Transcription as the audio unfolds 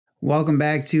Welcome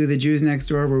back to the Jews Next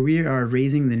Door, where we are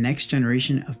raising the next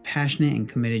generation of passionate and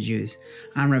committed Jews.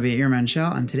 I'm Rabbi Yair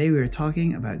Manshel, and today we are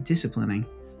talking about disciplining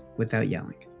without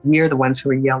yelling. We're the ones who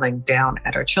are yelling down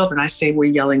at our children. I say we're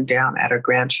yelling down at our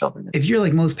grandchildren. If you're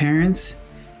like most parents,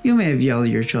 you may have yelled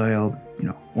at your child,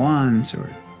 once or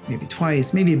maybe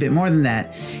twice, maybe a bit more than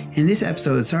that. In this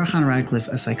episode, Chana Radcliffe,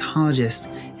 a psychologist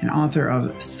and author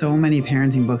of so many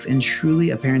parenting books and truly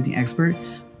a parenting expert,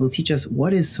 will teach us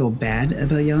what is so bad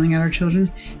about yelling at our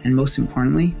children, and most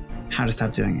importantly, how to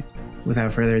stop doing it.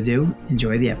 Without further ado,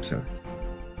 enjoy the episode.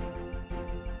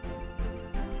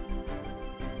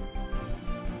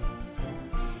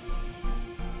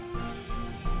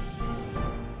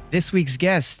 This week's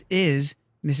guest is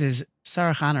Mrs.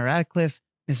 Chana Radcliffe.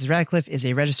 Mrs. Radcliffe is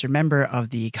a registered member of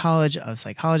the College of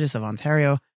Psychologists of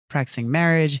Ontario, practicing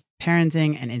marriage,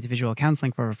 parenting, and individual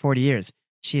counseling for over 40 years.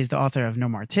 She is the author of No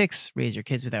More Tics, Raise Your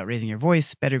Kids Without Raising Your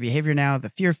Voice, Better Behavior Now,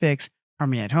 The Fear Fix,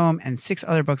 Harmony at Home, and 6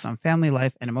 other books on family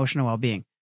life and emotional well-being.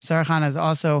 Chana is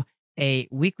also a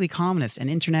weekly columnist and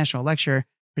international lecturer,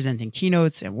 presenting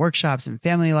keynotes and workshops in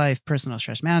family life, personal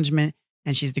stress management,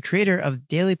 and she's the creator of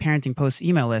Daily Parenting Posts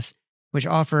email lists, which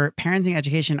offer parenting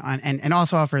education on and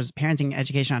also offers parenting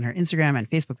education on her Instagram and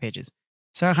Facebook pages.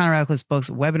 Chana Radcliffe's books,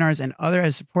 webinars, and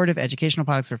other supportive educational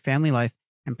products for family life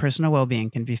and personal well-being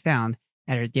can be found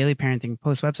at her Daily Parenting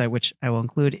Post website, which I will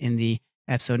include in the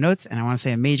episode notes. And I want to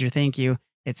say a major thank you.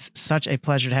 It's such a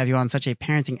pleasure to have you on, such a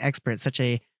parenting expert,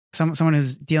 someone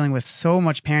who's dealing with so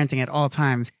much parenting at all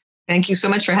times. Thank you so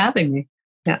much for having me.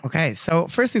 Yeah. Okay. So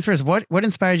first things first, what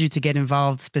inspired you to get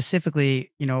involved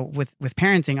specifically, with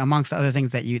parenting amongst the other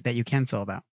things that you cancel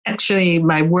about? Actually,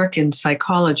 my work in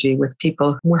psychology with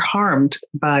people who were harmed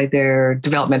by their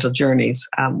developmental journeys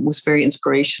was very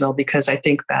inspirational, because I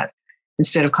think that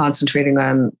instead of concentrating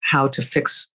on how to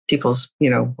fix people's,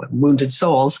 wounded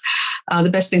souls,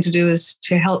 the best thing to do is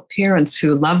to help parents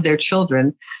who love their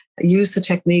children use the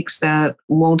techniques that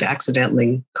won't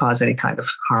accidentally cause any kind of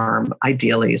harm,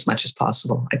 ideally, as much as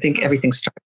possible. I think everything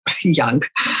starts young.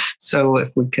 So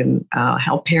if we can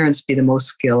help parents be the most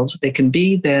skilled they can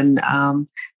be, then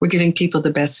we're giving people the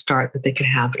best start that they can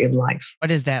have in life. What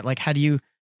is that? Like, how do you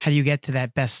get to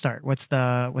that best start? What's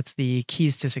the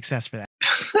keys to success for that?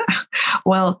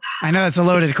 Well, I know that's a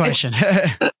loaded question.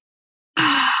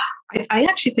 I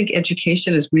actually think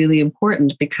education is really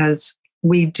important, because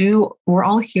we're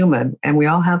all human, and we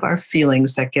all have our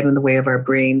feelings that get in the way of our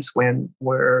brains when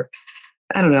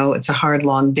it's a hard,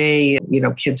 long day.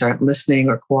 Kids aren't listening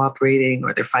or cooperating,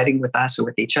 or they're fighting with us or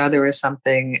with each other or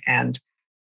something. And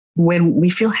when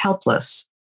we feel helpless,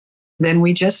 then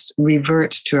we just revert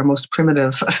to our most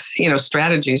primitive,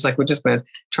 strategies. Like, we're just going to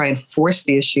try and force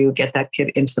the issue, get that kid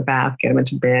into the bath, get him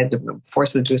into bed,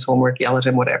 force him to do his homework, yell at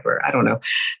him, whatever. I don't know.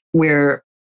 Where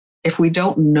if we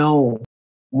don't know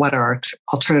what our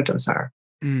alternatives are,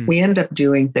 we end up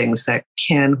doing things that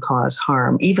can cause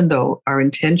harm, even though our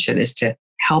intention is to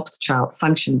help the child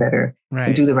function better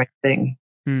and do the right thing.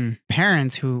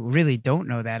 Parents who really don't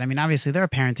know that, obviously there are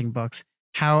parenting books.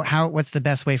 What's the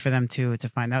best way for them to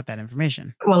find out that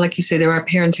information? Well, like you say, there are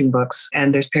parenting books,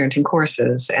 and there's parenting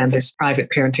courses, and there's private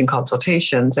parenting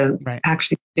consultations. And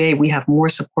actually today we have more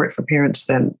support for parents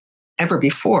than ever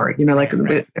before.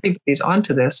 Everybody's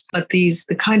onto this, but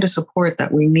the kind of support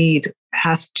that we need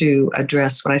has to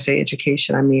address, when I say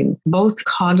education, I mean both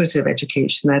cognitive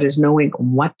education, that is knowing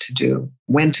what to do,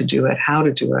 when to do it, how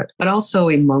to do it, but also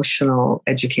emotional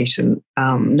education,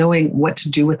 knowing what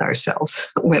to do with ourselves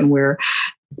when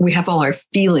we have all our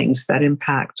feelings that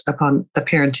impact upon the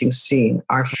parenting scene,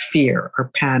 our fear, our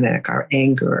panic, our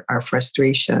anger, our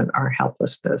frustration, our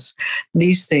helplessness.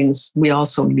 These things we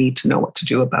also need to know what to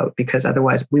do about, because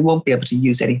otherwise we won't be able to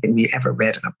use anything we ever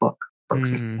read in a book.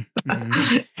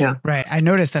 Yeah. Right. I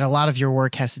noticed that a lot of your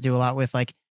work has to do a lot with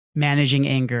like managing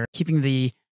anger, keeping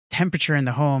the temperature in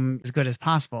the home as good as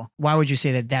possible. Why would you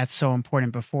say that that's so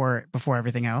important before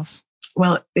everything else?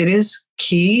 Well, it is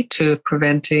key to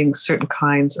preventing certain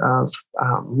kinds of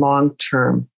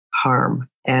long-term harm.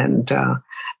 And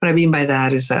what I mean by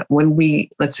that is that when we,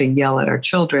 let's say, yell at our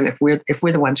children, if we're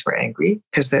the ones who are angry,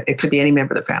 because it could be any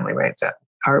member of the family, right?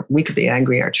 We could be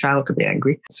angry, our child could be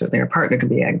angry, certainly our partner could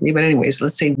be angry. But anyways,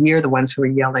 let's say we're the ones who are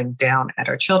yelling down at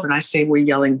our children. I say we're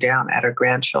yelling down at our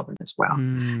grandchildren as well,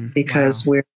 because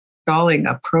we're installing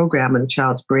a program in the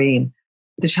child's brain.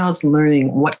 The child's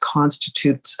learning what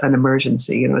constitutes an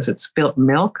emergency. Is it spilt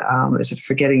milk? Is it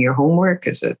forgetting your homework?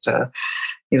 Is it,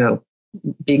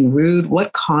 being rude?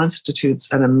 What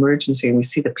constitutes an emergency? And we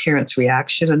see the parent's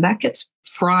reaction, and that gets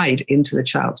fried into the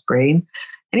child's brain.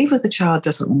 And even if the child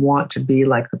doesn't want to be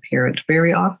like the parent,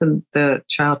 very often the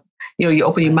child You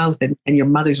open your mouth and your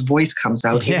mother's voice comes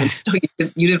out, Yeah. even though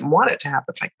you didn't want it to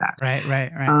happen like that.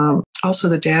 Right. Also,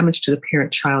 the damage to the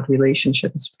parent-child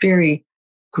relationship is very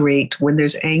great when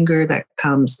there's anger that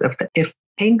comes. If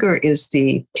anger is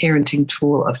the parenting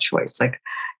tool of choice, like,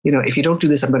 if you don't do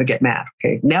this, I'm going to get mad.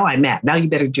 Okay, now I'm mad. Now you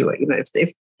better do it.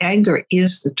 If anger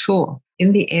is the tool,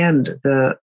 in the end,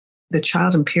 the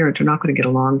child and parent are not going to get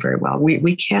along very well.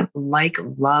 We can't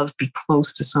love, be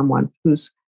close to someone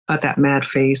who's got that mad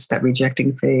face, that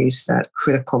rejecting face, that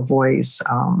critical voice,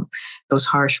 those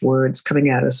harsh words coming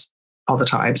at us all the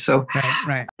time. So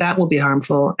that will be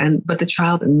harmful. But the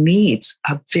child needs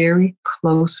a very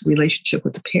close relationship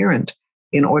with the parent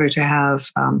in order to have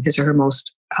his or her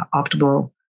most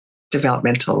optimal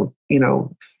developmental,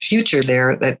 future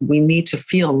there. That we need to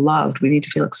feel loved, we need to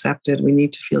feel accepted, we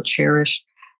need to feel cherished.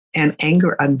 And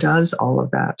anger undoes all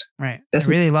of that. Right. I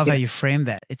really love how you frame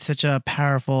that. It's such a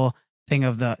powerful thing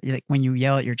of when you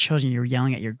yell at your children, you're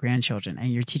yelling at your grandchildren,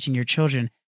 and you're teaching your children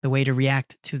the way to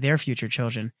react to their future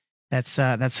children. That's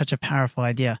such a powerful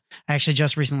idea. I actually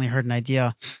just recently heard an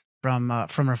idea from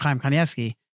Rav Chaim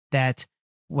Kanievsky that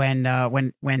when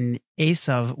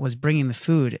Esav was bringing the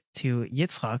food to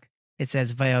Yitzchak, it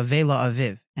says Vayavela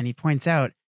Aviv, and he points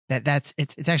out that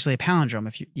it's actually a palindrome.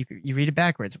 If you read it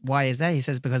backwards, why is that? He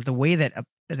says because the way that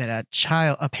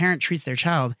a parent treats their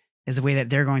child is the way that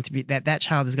they're going to be, that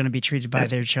child is going to be treated by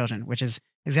their children, which is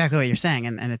exactly what you're saying,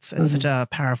 and it's such a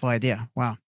powerful idea.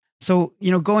 Wow. So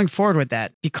going forward with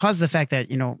that, because the fact that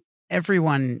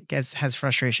everyone has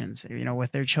frustrations,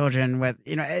 with their children,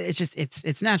 it's just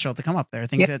it's natural to come up. There are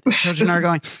things that children are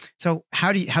going. So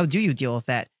how do you deal with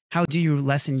that? How do you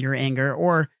lessen your anger,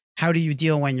 or how do you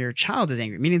deal when your child is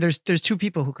angry? Meaning there's two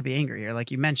people who could be angry here.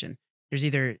 Like you mentioned, there's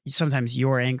either sometimes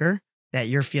your anger that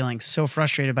you're feeling so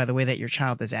frustrated by the way that your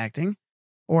child is acting,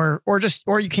 or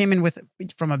you came in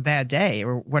from a bad day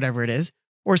or whatever it is.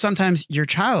 Or sometimes your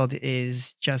child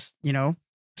is just,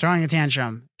 throwing a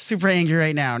tantrum, super angry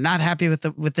right now, not happy with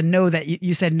the no that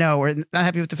you said no, or not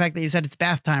happy with the fact that you said it's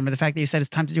bath time, or the fact that you said it's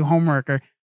time to do homework, or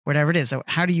whatever it is. So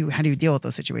how do you deal with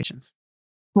those situations?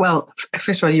 Well,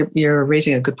 first of all, you're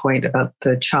raising a good point about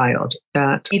the child.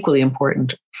 That's equally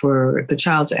important for the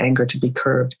child's anger to be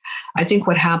curbed. I think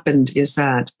what happened is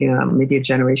that maybe a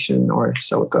generation or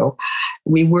so ago,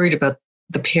 we worried about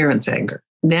the parents' anger.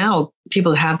 Now,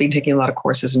 people have been taking a lot of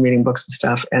courses and reading books and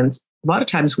stuff. And a lot of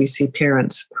times we see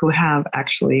parents who have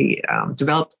actually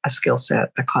developed a skill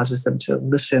set that causes them to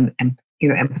listen and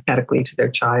empathetically to their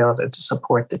child and to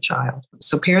support the child.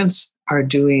 So parents are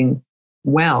doing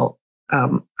well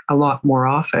a lot more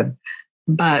often,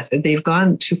 but they've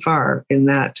gone too far in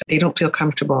that they don't feel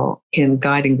comfortable in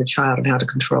guiding the child on how to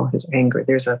control his anger.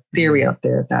 There's a theory out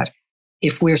there that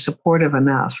if we're supportive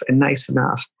enough and nice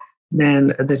enough,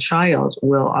 then the child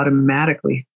will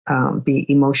automatically be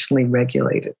emotionally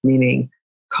regulated, meaning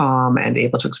calm and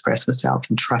able to express himself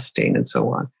and trusting and so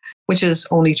on, which is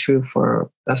only true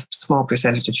for a small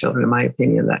percentage of children, in my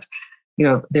opinion. That,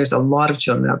 there's a lot of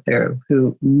children out there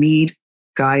who need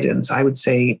guidance. I would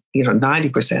say,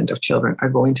 90% of children are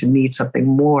going to need something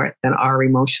more than our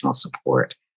emotional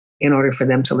support in order for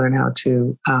them to learn how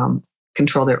to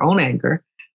control their own anger.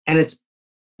 And it's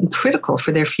critical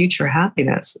for their future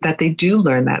happiness that they do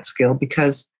learn that skill,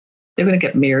 because they're going to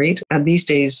get married. And these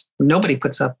days, nobody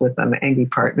puts up with an angry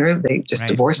partner. They just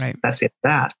divorce. Right. That's it.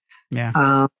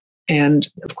 Yeah. And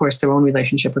of course, their own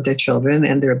relationship with their children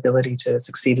and their ability to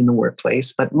succeed in the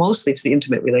workplace. But mostly it's the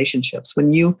intimate relationships. When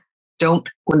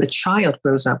the child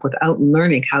grows up without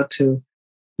learning how to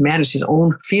manage his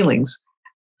own feelings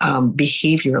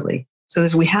behaviorally. So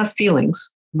we have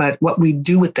feelings, but what we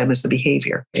do with them is the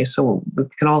behavior. Okay? So we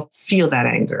can all feel that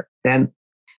anger. Then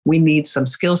we need some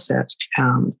skill set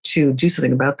to do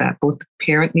something about that. Both the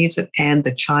parent needs it and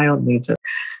the child needs it.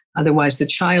 Otherwise, the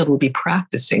child will be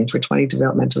practicing for 20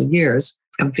 developmental years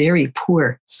a very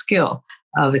poor skill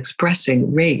of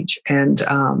expressing rage. And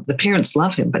the parents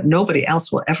love him, but nobody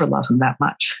else will ever love him that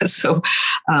much. So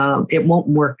it won't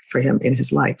work for him in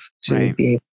his life to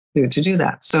be able to do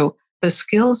that. So the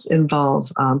skills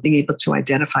involve being able to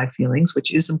identify feelings,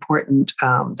 which is important.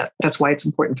 That's why it's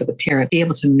important for the parent to be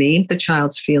able to name the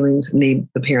child's feelings, name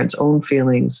the parent's own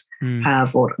feelings,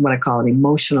 have what I call an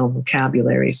emotional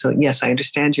vocabulary. So yes, I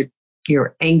understand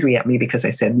you're angry at me because I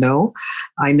said no.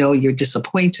 I know you're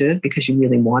disappointed because you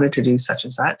really wanted to do such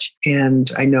and such.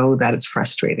 And I know that it's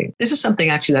frustrating. This is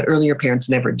something actually that earlier parents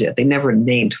never did. They never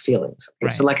named feelings. Okay?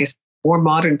 Right. So like I said, more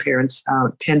modern parents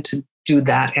tend to do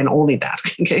that and only that.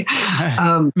 Okay.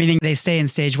 Meaning they stay in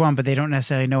stage one, but they don't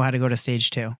necessarily know how to go to stage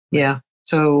two. Yeah.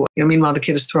 So, meanwhile, the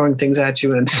kid is throwing things at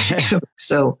you. And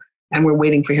so and we're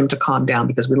waiting for him to calm down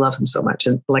because we love him so much.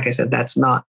 And like I said, that's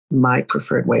not my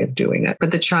preferred way of doing it.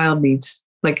 But the child needs,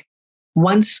 like,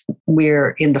 once we're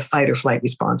in the fight or flight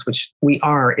response, which we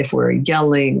are if we're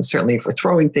yelling, certainly if we're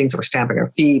throwing things, if we're stamping our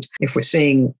feet, if we're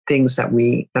saying things that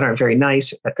aren't very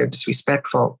nice, that they're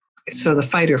disrespectful. So the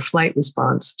fight or flight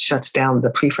response shuts down the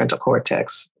prefrontal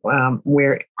cortex,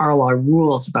 where all our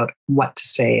rules about what to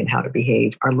say and how to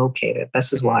behave are located.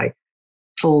 This is why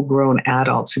full-grown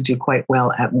adults who do quite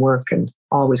well at work and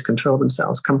always control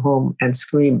themselves come home and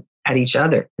scream at each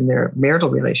other in their marital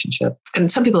relationship.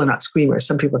 And some people are not screamers.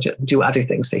 Some people just do other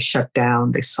things. They shut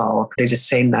down, they sulk, they just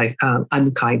say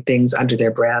unkind things under their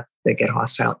breath. They get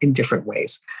hostile in different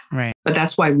ways. Right. But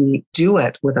that's why we do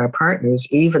it with our partners,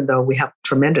 even though we have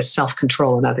tremendous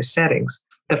self-control in other settings.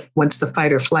 Once the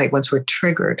fight or flight, once we're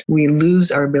triggered, we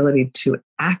lose our ability to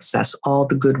access all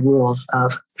the good rules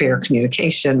of fair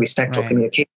communication, respectful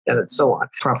communication, and so on,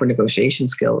 proper negotiation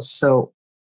skills. So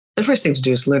the first thing to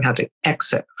do is learn how to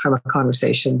exit from a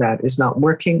conversation that is not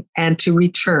working and to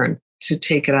return to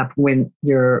take it up when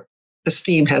the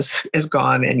steam has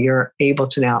gone and you're able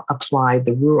to now apply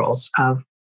the rules of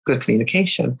good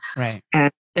communication. Right.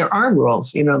 And there are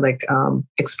rules, like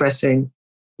expressing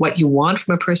what you want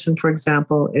from a person, for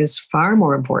example, is far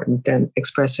more important than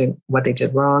expressing what they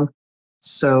did wrong.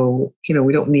 So,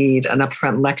 we don't need an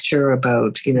upfront lecture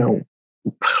about,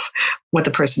 what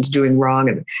the person's doing wrong.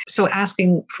 And so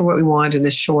asking for what we want in a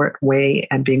short way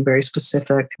and being very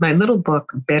specific. My little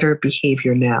book, Better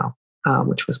Behavior Now,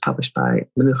 which was published by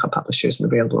Manucha Publishers and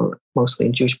available mostly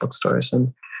in Jewish bookstores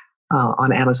and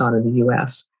on Amazon in the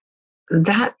US.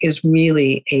 That is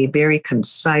really a very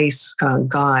concise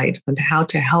guide on how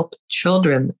to help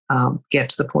children get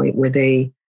to the point where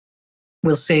they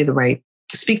will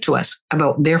speak to us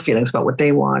about their feelings, about what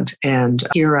they want, and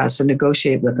hear us and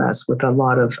negotiate with us with a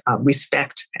lot of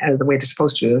respect and the way they're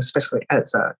supposed to, especially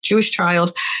as a Jewish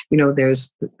child.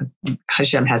 There's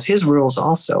Hashem has his rules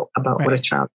also about what a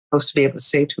child is supposed to be able to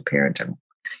say to a parent. And,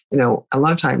 a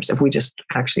lot of times if we just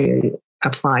actually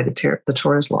apply the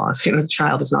Torah's laws, the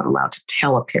child is not allowed to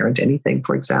tell a parent anything,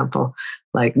 for example,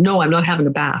 like, no, I'm not having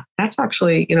a bath. That's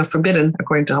actually, forbidden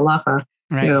according to halacha.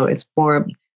 Right. It's more,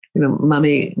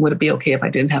 mommy, would it be okay if I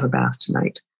didn't have a bath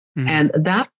tonight? Mm-hmm. And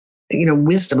that,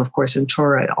 wisdom, of course, in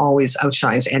Torah, it always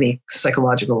outshines any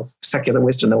psychological, secular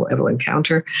wisdom that we'll ever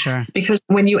encounter. Sure. Because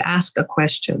when you ask a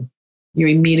question, you're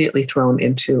immediately thrown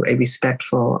into a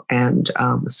respectful and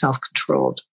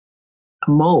self-controlled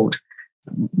mode.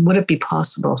 Would it be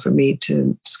possible for me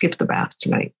to skip the bath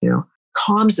tonight?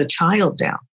 Calms the child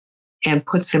down and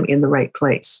puts him in the right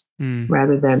place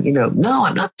rather than, no,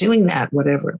 I'm not doing that,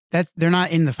 whatever. They're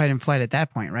not in the fight and flight at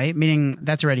that point, right? Meaning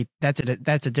that's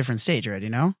a different stage already,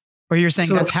 no? Or you're saying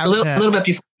so that's how a little bit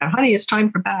before, honey, it's time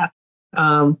for bath.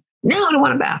 No, I don't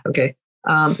want a bath. Okay.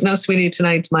 No, sweetie,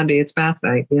 tonight's Monday. It's bath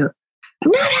night. I'm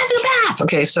not having a bath.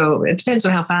 Okay. So it depends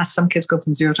on how fast. Some kids go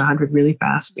from 0 to 100 really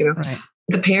fast. Right.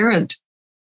 The parent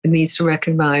needs to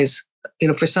recognize,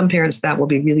 for some parents that will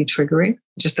be really triggering,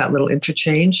 just that little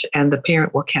interchange, and the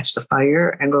parent will catch the fire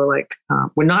and go like,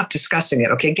 we're not discussing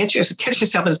it. Okay, get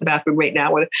yourself into the bathroom right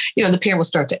now. The parent will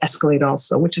start to escalate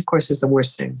also, which of course is the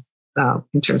worst thing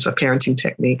in terms of a parenting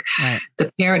technique. Right.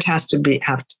 The parent has to be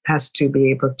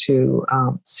able to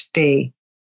stay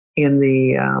in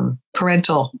the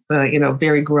parental,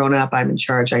 very grown up. I'm in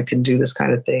charge. I can do this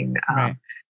kind of thing. Right.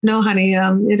 No, honey,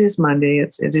 it is Monday.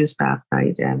 It is bath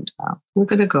night, and we're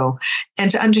going to go.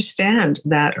 And to understand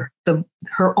that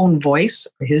her own voice,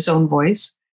 or his own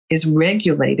voice, is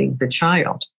regulating the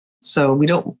child. So we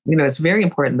don't, it's very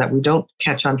important that we don't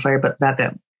catch on fire, but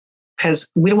that because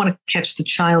we don't want to catch the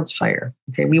child's fire.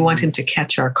 Okay, we want him to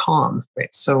catch our calm.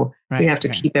 Right, so we have to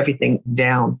keep everything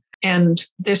down. And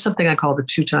there's something I call the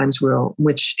 2 times rule,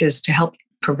 which is to help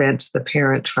prevent the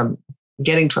parent from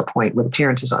getting to a point where the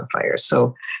parent is on fire.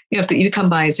 So, if you come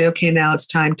by and say, okay, now it's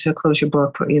time to close your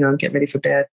book, get ready for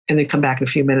bed. And then come back in a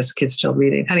few minutes, the kid's still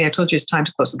reading. Honey, I told you it's time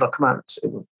to close the book. Come on,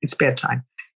 it's bedtime.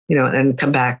 And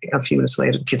come back a few minutes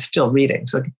later, the kid's still reading.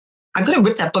 So I'm going to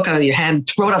rip that book out of your hand,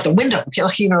 throw it out the window.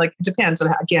 It depends on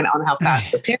how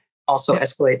fast the parent also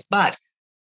escalates. But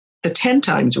the 10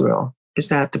 times rule is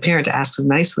that the parent asks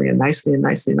nicely and nicely and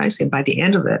nicely and nicely. And by the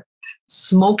end of it,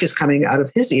 smoke is coming out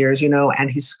of his ears, and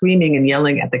he's screaming and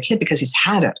yelling at the kid because he's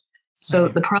had it. So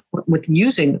the problem with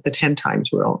using the 10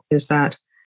 times rule is that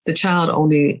the child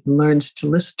only learns to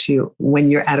listen to you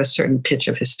when you're at a certain pitch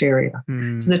of hysteria.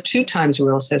 So the 2 times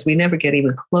rule says we never get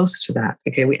even close to that.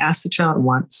 Okay, we ask the child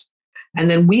once, and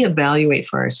then we evaluate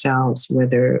for ourselves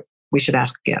whether we should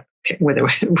ask again. Okay,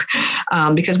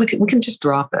 because we can just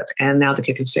drop it. And now the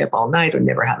kid can stay up all night or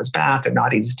never have his bath or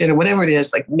not eat his dinner, whatever it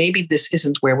is. Like maybe this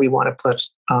isn't where we want to put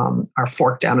our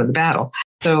fork down in the battle.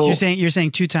 So you're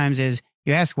saying 2 times is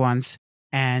you ask once,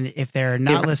 and if they're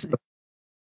not listening,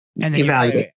 and then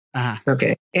evaluate.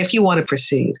 Okay. If you want to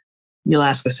proceed, you'll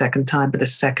ask a second time, but the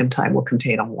second time will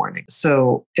contain a warning.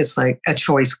 So it's like a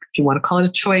choice. If you want to call it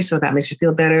a choice, so that makes you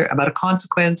feel better about a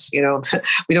consequence.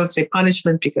 We don't say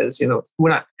punishment because,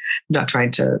 we're not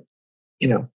trying to,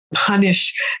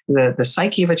 punish the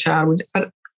psyche of a child. But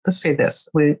let's say this.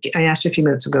 I asked you a few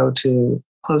minutes ago to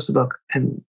close the book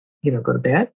and, go to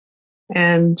bed.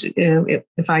 And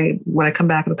when I come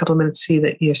back in a couple of minutes, see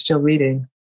that you're still reading,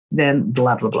 then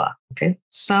blah, blah, blah. Okay.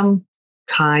 Some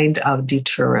kind of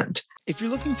deterrent. If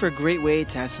you're looking for a great way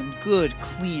to have some good,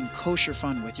 clean, kosher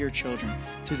fun with your children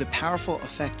through the powerful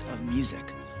effect of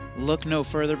music, look no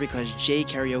further because J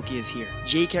Karaoke is here.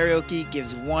 J Karaoke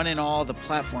gives one and all the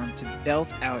platform to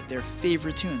belt out their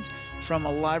favorite tunes from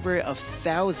a library of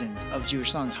thousands of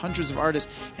Jewish songs, hundreds of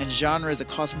artists, and genres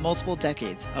across multiple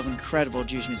decades of incredible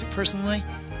Jewish music. Personally,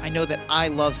 I know that I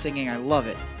love singing. I love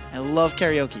it. I love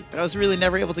karaoke, but I was really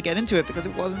never able to get into it because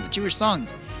it wasn't the Jewish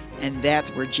songs. And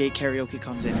that's where J Karaoke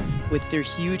comes in with their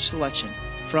huge selection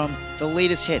from the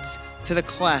latest hits to the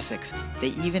classics. They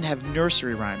even have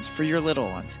nursery rhymes for your little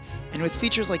ones. And with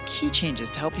features like key changes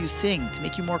to help you sing, to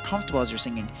make you more comfortable as you're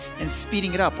singing, and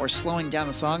speeding it up or slowing down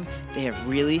the song, they have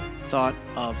really thought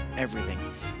of everything.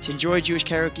 To enjoy Jewish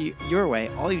karaoke your way,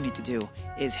 all you need to do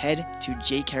is head to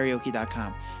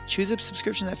jkaraoke.com. Choose a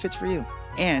subscription that fits for you.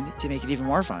 And to make it even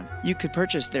more fun, you could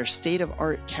purchase their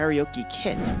state-of-art karaoke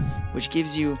kit, which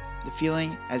gives you the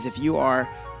feeling as if you are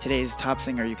today's top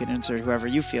singer. You can insert whoever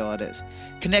you feel it is.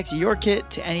 Connect your kit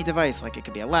to any device, like it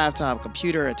could be a laptop, a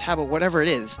computer, a tablet, whatever it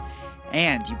is,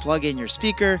 and you plug in your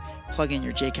speaker, plug in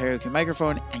your J Karaoke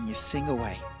microphone, and you sing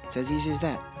away. It's as easy as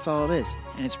that. That's all it is,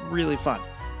 and it's really fun.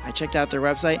 I checked out their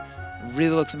website. It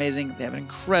really looks amazing. They have an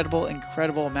incredible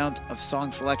amount of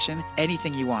song selection.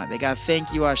 Anything you want. They got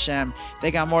Thank You Hashem.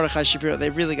 They got Mordechai Shapiro. They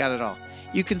really got it all.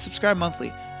 You can subscribe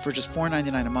monthly for just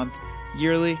 $4.99 a month,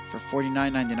 yearly for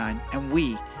 $49.99, and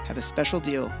we have a special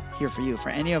deal here for you. For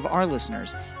any of our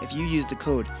listeners, if you use the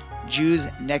code Jews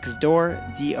Next Door,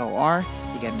 DOR,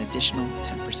 you get an additional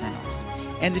 10%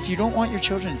 off. And if you don't want your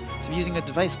children to be using a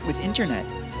device with internet,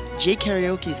 J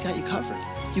Karaoke's got you covered.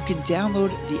 You can download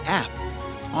the app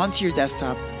onto your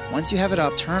desktop. Once you have it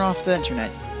up, turn off the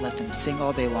internet, let them sing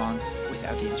all day long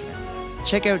without the internet.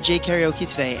 Check out J Karaoke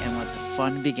today and let the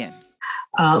fun begin.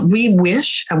 We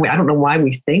wish, and I don't know why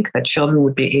we think that children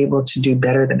would be able to do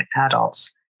better than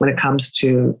adults when it comes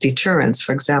to deterrence.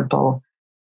 For example,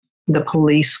 the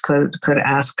police could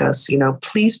ask us,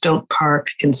 please don't park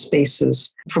in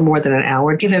spaces for more than an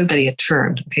hour. Give everybody a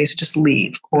turn. Okay, so just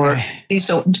leave. Or please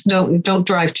don't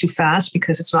drive too fast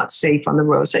because it's not safe on the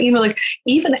road. So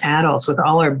even adults with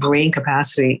all our brain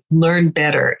capacity learn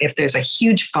better if there's a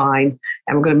huge fine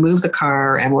and we're going to move the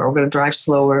car and we're going to drive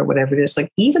slower, whatever it is. Like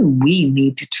even we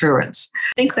need deterrence.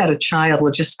 I think that a child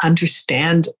will just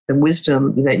understand the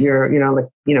wisdom that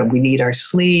we need our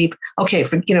sleep. Okay,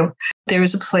 there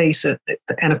is a place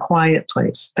and a quiet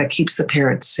place that keeps the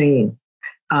parent sane.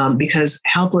 Because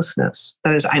helplessness,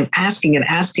 that is, I'm asking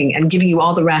and giving you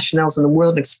all the rationales in the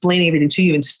world, explaining everything to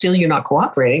you, and still you're not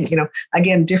cooperating.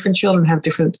 Again, different children have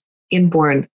different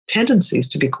inborn tendencies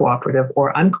to be cooperative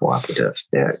or uncooperative.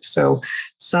 So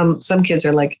some kids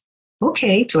are like,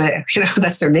 okay,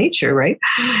 that's their nature, right?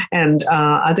 And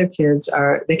other kids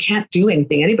they can't do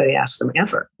anything anybody asks them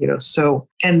ever, so,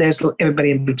 and there's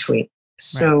everybody in between.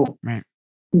 So right.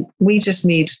 We just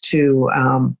need to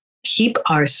keep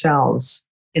ourselves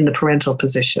in the parental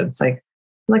position. It's like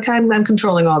I'm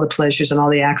controlling all the pleasures and all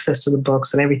the access to the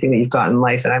books and everything that you've got in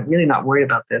life. And I'm really not worried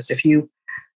about this. If you,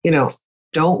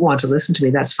 don't want to listen to me,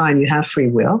 that's fine. You have free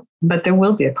will, but there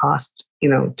will be a cost,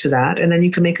 to that. And then you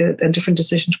can make a different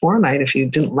decision tomorrow night if you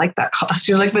didn't like that cost.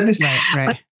 You're like, but this,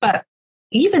 right. But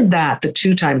even that, the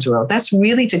 2 times rule, that's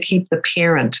really to keep the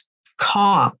parent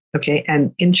calm, okay,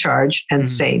 and in charge and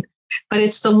sane. But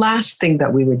it's the last thing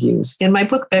that we would use. In my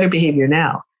book, Better Behavior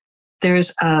Now,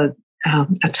 there's a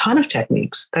ton of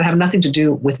techniques that have nothing to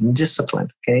do with discipline,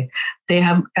 okay? They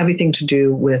have everything to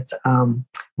do with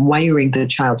wiring the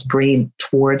child's brain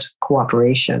towards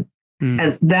cooperation.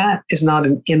 And that is not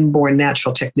an inborn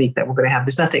natural technique that we're going to have.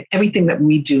 There's nothing, everything that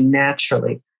we do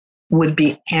naturally would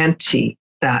be anti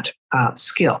that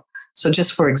skill. So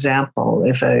just for example,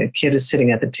 if a kid is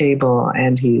sitting at the table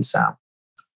and he's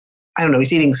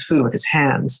he's eating his food with his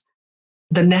hands,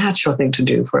 the natural thing to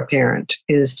do for a parent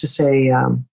is to say,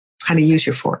 how to use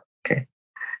your fork. Okay.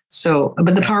 So,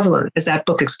 but the problem, as that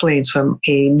book explains from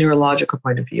a neurological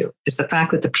point of view, is the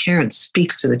fact that the parent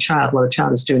speaks to the child while the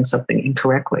child is doing something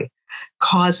incorrectly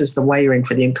causes the wiring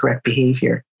for the incorrect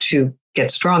behavior to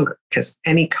get stronger, because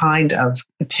any kind of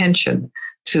attention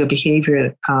to a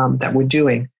behavior that we're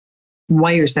doing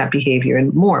wires that behavior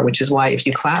and more, which is why if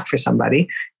you clap for somebody,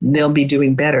 they'll be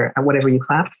doing better at whatever you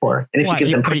clapped for. And if you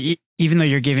give them, even though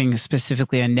you're giving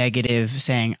specifically a negative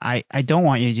saying, I don't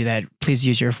want you to do that, please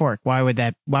use your fork. Why would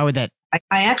that?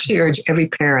 I actually urge every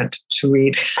parent to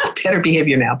read Better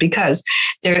Behavior Now, because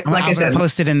they're, like I said,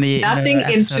 posted in the nothing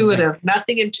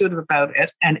intuitive about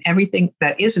it, and everything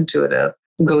that is intuitive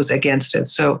goes against it.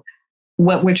 So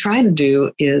what we're trying to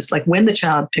do is, like, when the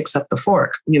child picks up the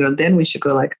fork, then we should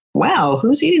go like, wow,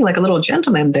 who's eating like a little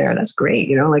gentleman there? That's great.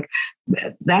 Like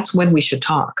that's when we should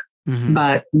talk. Mm-hmm.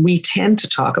 But we tend to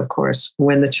talk, of course,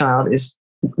 when the child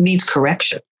needs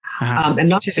correction. And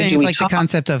not so saying it's like the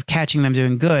concept of catching them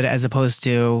doing good as opposed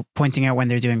to pointing out when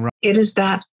they're doing wrong. It is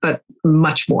that, but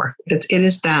much more. It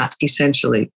is that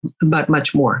essentially, but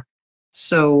much more.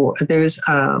 So there's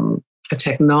a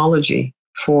technology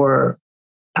for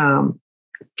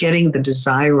getting the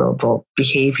desirable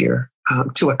behavior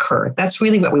to occur. That's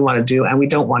really what we want to do. And we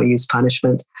don't want to use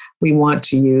punishment. We want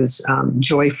to use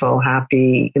joyful,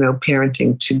 happy,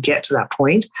 parenting to get to that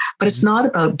point. But it's not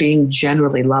about being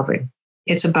generally loving.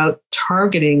 It's about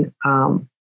targeting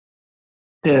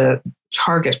the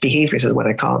target behaviors is what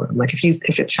I call them. Like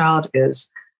if a child is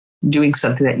doing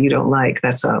something that you don't like,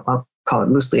 that's I'll call it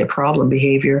loosely a problem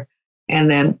behavior. And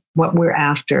then what we're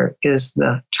after is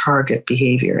the target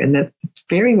behavior. And that it's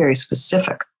very, very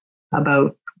specific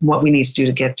about what we need to do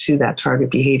to get to that target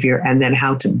behavior, and then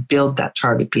how to build that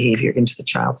target behavior into the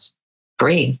child's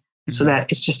brain so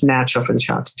that it's just natural for the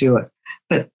child to do it.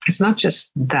 But it's not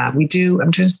just that.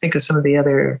 I'm trying to think of some of the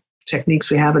other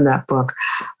techniques we have in that book.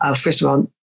 First of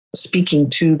all, speaking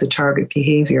to the target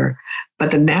behavior. But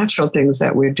the natural things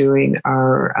that we're doing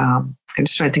are, I'm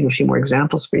just trying to think of a few more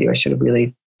examples for you. I should have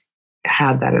really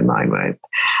had that in mind when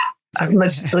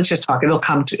let's just talk. It'll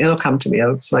come to me.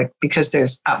 It's like, because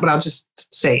there's, but I'll just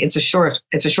say it's a short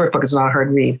book. It's not a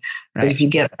hard read. Right. But if you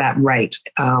get that right,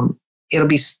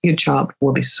 your job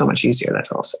will be so much easier.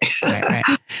 That's all I'll say. Right.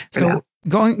 So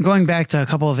going back to a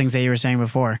couple of things that you were saying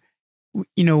before,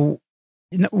 one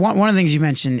of the things you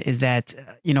mentioned is that,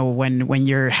 when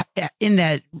you're in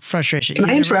that frustration. Can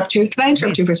I interrupt you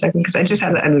for a second? Because I just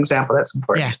had an example that's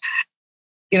important.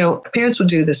 Yeah. Parents will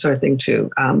do this sort of thing too.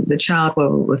 The child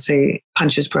will, let's say,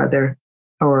 punch his brother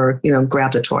or,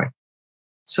 grab the toy.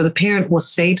 So the parent will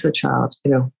say to the child,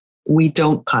 we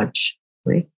don't punch,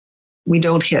 right? We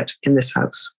don't hit in this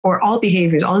house. Or all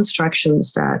behaviors, all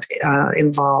instructions that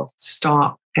involve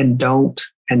stop and don't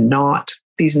and not,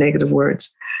 these negative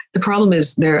words. The problem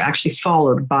is they're actually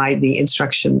followed by the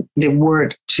instruction, the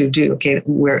word to do, okay,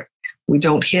 where we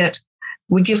don't hit.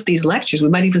 We give these lectures. We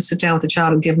might even sit down with the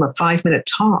child and give them a 5-minute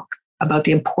talk about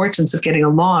the importance of getting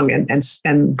along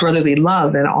and brotherly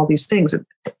love and all these things.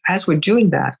 As we're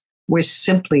doing that, we're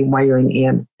simply wiring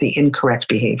in the incorrect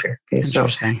behavior. Okay, so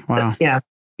wow.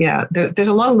 Yeah. There's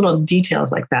a lot of little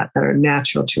details like that are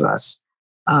natural to us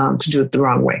to do it the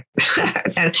wrong way,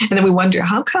 and then we wonder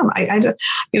how come. I don't,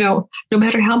 no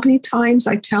matter how many times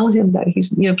I tell him that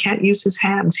he's can't use his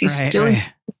hands, he's still.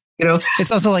 Right. It's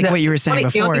also like what you were saying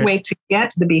before. The only way to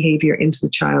get the behavior into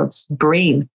the child's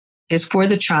brain is for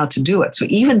the child to do it. So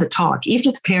even the talk, even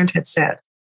if the parent had said,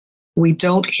 we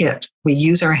don't hit, we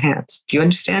use our hands. Do you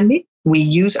understand me? We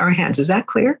use our hands. Is that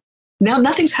clear? Now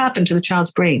nothing's happened to the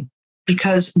child's brain,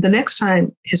 because the next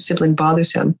time his sibling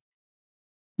bothers him,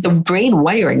 the brain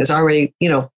wiring is already,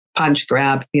 punch,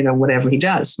 grab, whatever he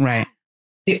does. Right.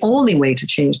 The only way to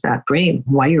change that brain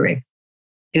wiring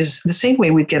is the same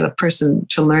way we'd get a person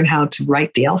to learn how to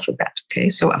write the alphabet. Okay.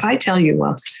 So if I tell you,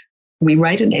 well, we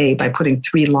write an A by putting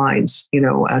 3 lines,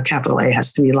 a capital A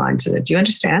has 3 lines in it. Do you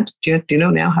understand? Do you know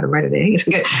now how to write an A?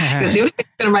 The only way you're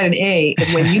going to write an A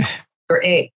is when you your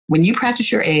A. When you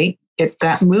practice your A,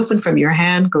 that movement from your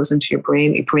hand goes into your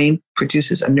brain. Your brain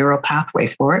produces a neural pathway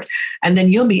for it. And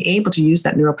then you'll be able to use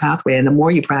that neural pathway. And the more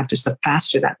you practice, the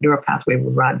faster that neural pathway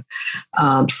will run.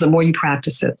 So the more you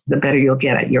practice it, the better you'll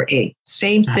get at your A.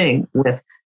 Same thing with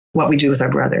what we do with our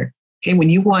brother. Okay,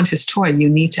 when you want his toy, you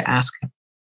need to ask him.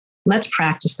 Let's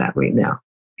practice that right now.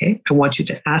 Okay, I want you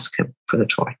to ask him for the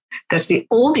toy. That's the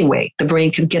only way the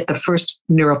brain can get the first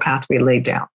neural pathway laid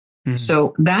down. Mm-hmm.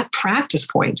 So that practice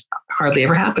point hardly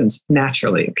ever happens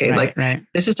naturally. Okay. Right.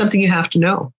 This is something you have to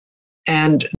know.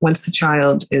 And once the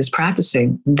child is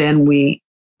practicing, then we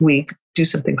do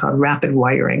something called rapid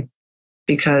wiring.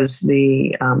 because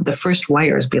the first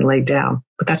wire is being laid down,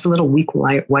 but that's a little weak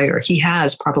wire. He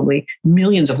has probably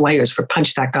millions of wires for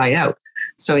punch that guy out.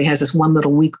 So he has this one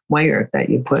little weak wire that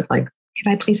you put like,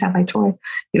 can I please have my toy?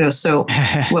 So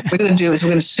what we're going to do is we're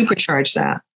going to supercharge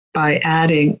that by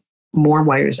adding more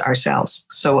wires ourselves.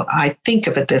 So I think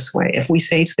of it this way. If we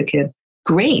say to the kid,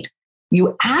 great,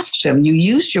 you asked him, you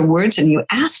used your words and you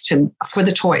asked him for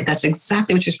the toy. That's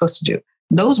exactly what you're supposed to do.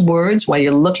 Those words, while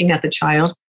you're looking at the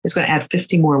child, is going to add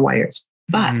 50 more wires.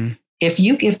 But if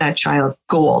you give that child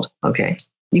gold, okay,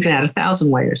 you can add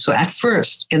 1,000 wires. So at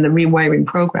first in the rewiring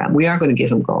program, we are going to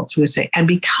give him gold. So we're going to say, and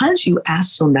because you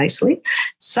asked so nicely,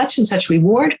 such and such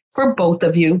reward for both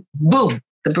of you, boom,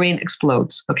 the brain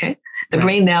explodes. Okay. The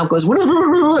brain now goes,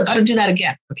 got to do that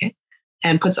again. Okay.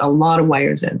 And puts a lot of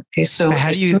wires in. Okay. So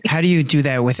how do you do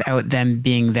that without them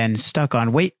being then stuck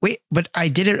on, wait, but I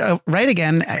did it right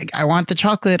again. I want the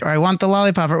chocolate or I want the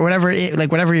lollipop or whatever,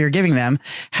 whatever you're giving them.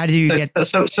 How do you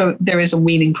So there is a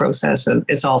weaning process and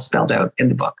it's all spelled out in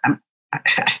the book.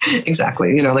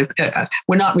 Exactly.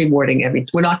 We're not rewarding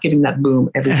we're not getting that boom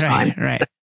every time. Right.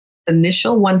 The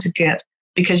initial one to get,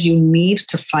 because you need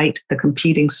to fight the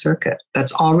competing circuit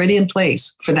that's already in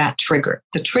place for that trigger.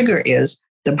 The trigger is,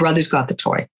 the brother's got the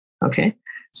toy. Okay.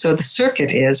 So the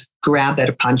circuit is grab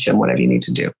it, punch him, whatever you need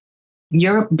to do.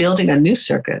 You're building a new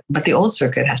circuit, but the old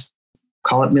circuit has,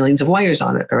 call it millions of wires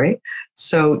on it. All right.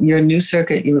 So your new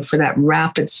circuit, for that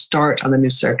rapid start on the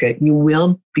new circuit, you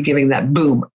will be giving that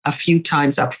boom a few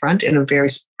times up front in a very,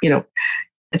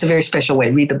 it's a very special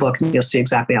way. Read the book and you'll see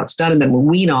exactly how it's done. And then we'll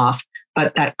wean off.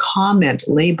 But that comment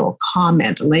label,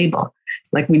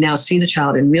 like we now see the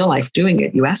child in real life doing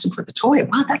it. You asked him for the toy.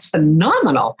 Wow, that's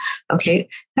phenomenal. Okay.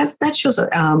 That shows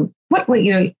what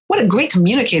a great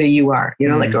communicator you are,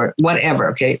 or whatever.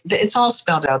 Okay. It's all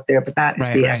spelled out there, but that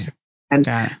is the essence. And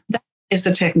that is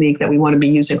the technique that we want to be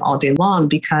using all day long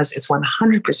because it's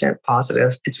 100%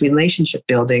 positive. It's relationship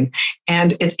building.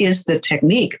 And it is the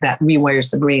technique that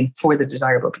rewires the brain for the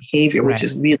desirable behavior, which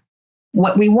is really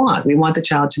what we want. We want the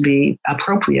child to be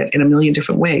appropriate in a million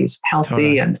different ways,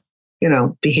 healthy and,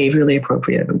 behaviorally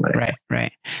appropriate and whatever.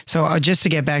 Right. So just to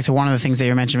get back to one of the things that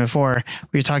you mentioned before,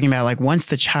 we were talking about like once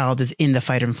the child is in the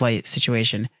fight and flight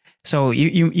situation. So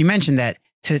you mentioned that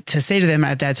to say to them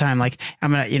at that time, like,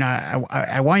 I'm going to,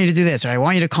 I want you to do this, or I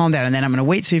want you to calm down. And then I'm going to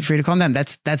wait for you to calm down.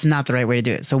 That's not the right way to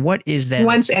do it. So what is that?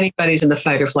 Once anybody's in the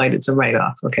fight or flight, it's a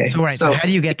write-off. Okay. So how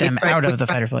do you get them out of the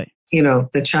fight or flight?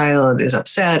 The child is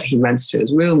upset. He runs to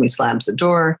his room. He slams the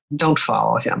door. Don't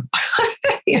follow him.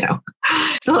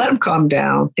 So let him calm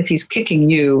down. If he's kicking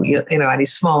you, and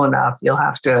he's small enough, you'll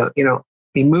have to,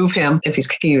 remove him. If he's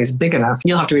kicking you, he's big enough,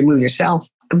 you'll have to remove yourself.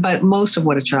 But most of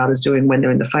what a child is doing when they're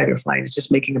in the fight or flight is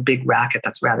just making a big racket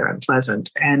that's rather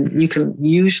unpleasant. And you can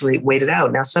usually wait it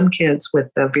out. Now, some kids with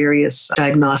the various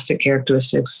diagnostic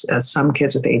characteristics, some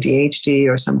kids with ADHD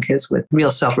or some kids with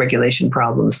real self-regulation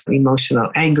problems,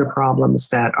 emotional anger problems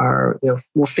that are,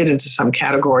 will fit into some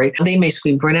category, they may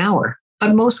scream for an hour.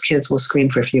 But most kids will scream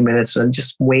for a few minutes and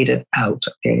just wait it out.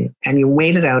 Okay. And you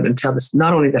wait it out until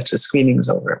not only that the screaming is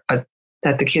over, but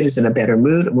that the kid is in a better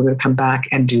mood, and we're going to come back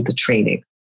and do the training.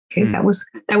 Okay, that was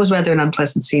rather an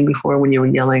unpleasant scene before when you were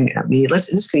yelling at me.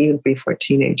 This could even be for a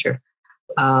teenager,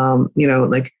 or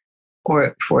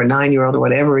for a 9-year-old or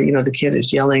whatever. The kid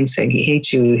is yelling, saying he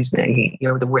hates you.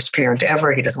 You're the worst parent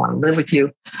ever. He doesn't want to live with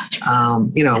you.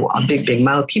 A big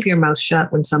mouth. Keep your mouth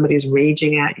shut when somebody is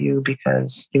raging at you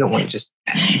because you don't want to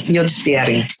you'll just be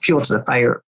adding fuel to the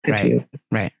fire.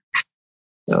 Right.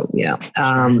 So yeah,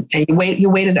 and you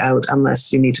wait it out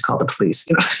unless you need to call the police.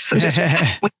 So just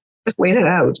wait it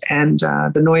out, and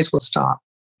the noise will stop.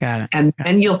 Got it. And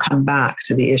then you'll come back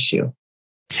to the issue.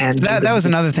 And so that was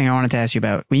another thing I wanted to ask you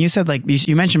about. When you said, like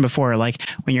you mentioned before, like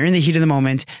when you're in the heat of the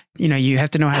moment, you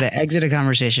have to know how to exit a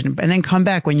conversation and then come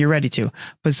back when you're ready to.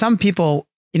 But some people,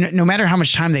 no matter how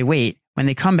much time they wait, when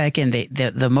they come back in,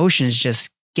 the emotions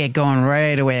just get going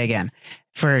right away again.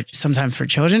 Sometimes for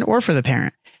children or for the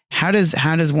parent. How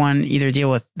does one either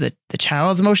deal with the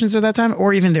child's emotions at that time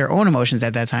or even their own emotions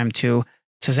at that time to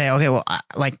say, okay, well,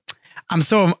 I'm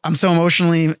so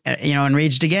emotionally,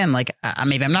 enraged again. Like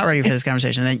maybe I'm not ready for this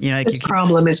conversation. And then, this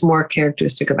problem is more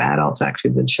characteristic of adults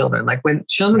actually than children. Like when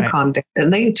children calm down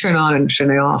and they turn on and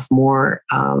turn off more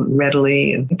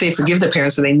readily. They forgive their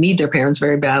parents and they need their parents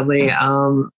very badly.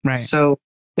 So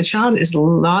the child is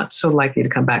not so likely to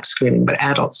come back screaming, but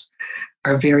adults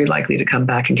are very likely to come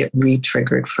back and get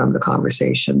re-triggered from the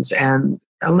conversations. And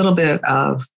a little bit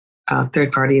of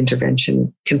third-party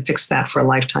intervention can fix that for a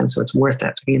lifetime. So it's worth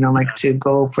it, like to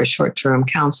go for short-term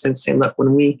counseling, say, look,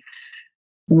 when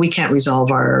we can't resolve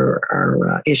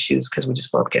our issues because we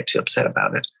just both get too upset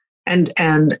about it.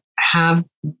 and have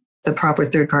the proper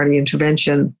third party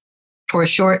intervention for a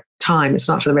short time. It's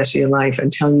not for the rest of your life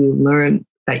until you learn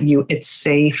that it's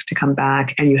safe to come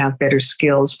back and you have better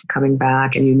skills for coming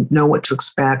back and you know what to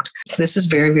expect. So this is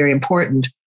very, very important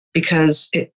because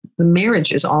the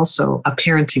marriage is also a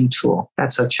parenting tool.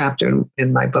 That's a chapter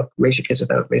in my book, Raise Your Kids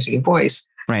Without Raising Your Voice.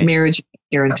 Right. Marriage is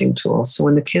a parenting tool. So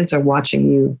when the kids are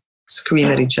watching you scream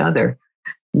at each other,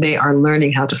 they are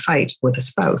learning how to fight with a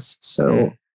spouse.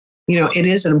 So, it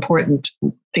is an important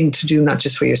thing to do, not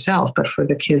just for yourself, but for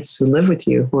the kids who live with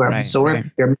you, who are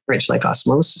absorbing your marriage like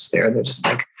osmosis there. They're just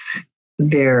like,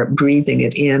 they're breathing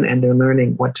it in and they're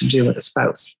learning what to do with a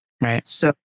spouse. Right.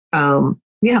 So, a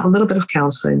little bit of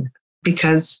counseling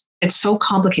because it's so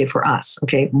complicated for us.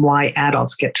 Okay. Why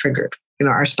adults get triggered.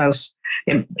 Our spouse,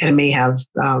 and it may have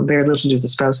very little to do with the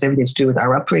spouse, everything to do with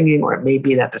our upbringing, or it may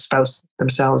be that the spouse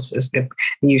themselves is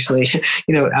usually,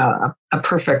 a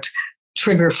perfect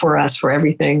trigger for us for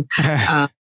everything.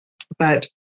 But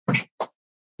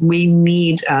we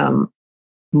need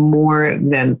more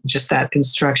than just that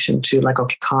instruction to like,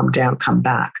 okay, calm down, come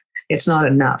back. It's not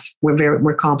enough.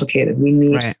 We're complicated. We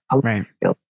need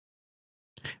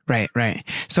Right.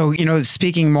 So,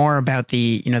 speaking more about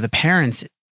the parents'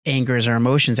 angers or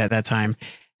emotions at that time,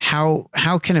 how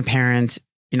can a parent,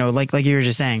 like you were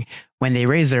just saying, when they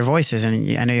raise their voices, and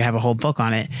I know you have a whole book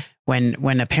on it,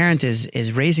 when a parent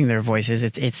is raising their voices,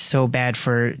 it's so bad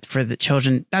for the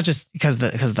children, not just because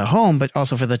of the home, but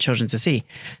also for the children to see.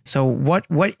 So what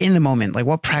in the moment, like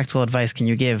what practical advice can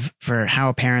you give for how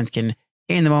a parent can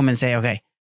in the moment say, okay,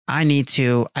 I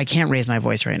can't raise my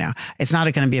voice right now. It's not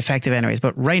going to be effective anyways,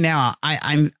 but right now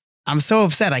I'm so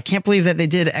upset. I can't believe that they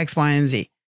did X, Y, and Z.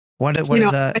 What is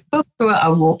I spoke to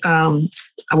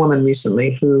a woman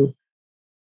recently who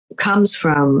comes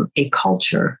from a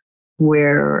culture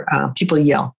where people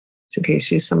yell. Okay,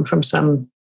 she's from some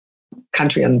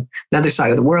country on another side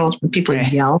of the world. People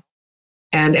yell,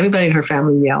 and everybody in her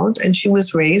family yelled, and she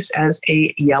was raised as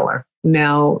a yeller.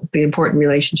 Now, the important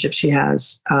relationships she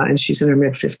has, and she's in her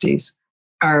mid-50s,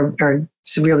 are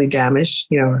severely damaged.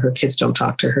 Her kids don't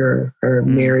talk to her. Her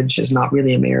marriage is not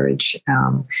really a marriage.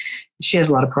 She has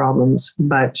a lot of problems,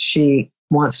 but she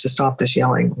wants to stop this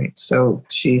yelling. Right? So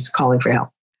she's calling for help.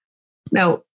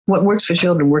 Now, what works for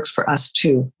children works for us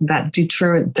too. That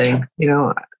deterrent thing,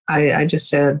 I just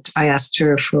said, I asked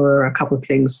her for a couple of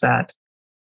things that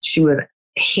she would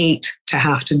hate to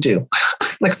have to do.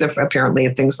 Like apparently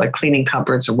things like cleaning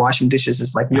cupboards or washing dishes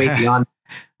is like way beyond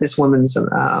this woman's,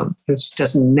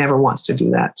 she never wants to do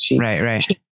that. She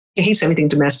hates everything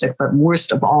domestic, but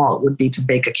worst of all would be to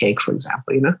bake a cake, for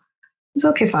example, It's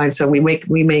okay, fine. So we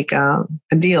make a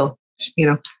deal,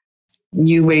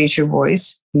 you raise your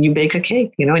voice, you bake a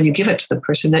cake, and you give it to the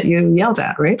person that you yelled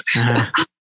at, right? Uh-huh.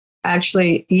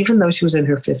 Actually, even though she was in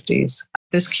her 50s,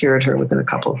 this cured her within a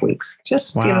couple of weeks.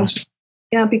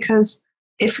 Because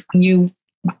if you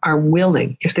are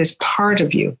willing, if there's part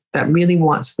of you that really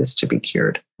wants this to be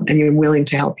cured, and you're willing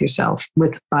to help yourself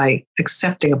by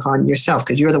accepting upon yourself,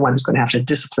 because you're the one who's going to have to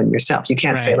discipline yourself. You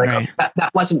can't say like, oh,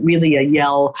 that wasn't really a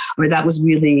yell, or that was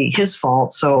really his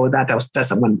fault, so that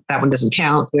one doesn't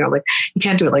count. You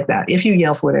can't do it like that. If you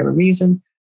yell for whatever reason,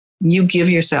 you give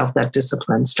yourself that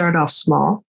discipline. Start off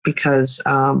small, because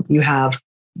you have,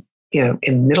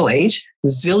 in middle age,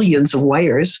 zillions of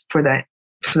wires for that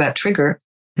trigger.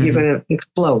 Mm-hmm. You're going to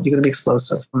explode. You're going to be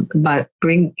explosive. But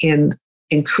bring in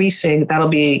increasing, that'll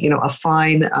be, a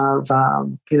fine of,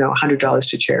 $100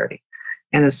 to charity.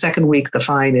 And the second week, the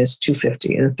fine is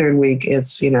 $250. And the third week,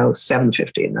 it's,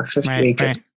 $750. And the fifth week,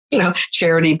 it's,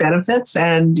 charity benefits,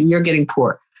 and you're getting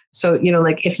poor. So,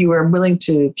 if you are willing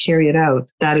to carry it out,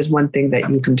 that is one thing that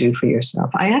you can do for yourself.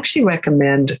 I actually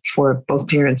recommend for both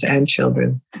parents and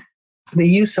children the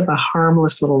use of a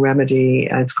harmless little remedy.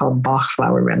 It's called Bach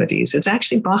flower remedies.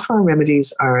 Bach flower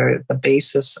remedies are the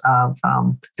basis of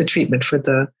the treatment for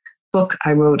the book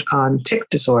I wrote on tic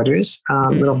disorders,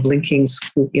 little blinking,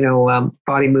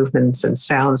 body movements and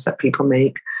sounds that people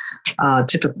make,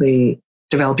 typically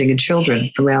developing in children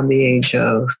around the age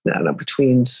of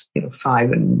between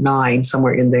 5 and 9,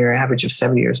 somewhere in there, average of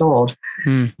 7 years old.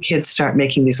 Kids start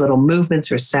making these little movements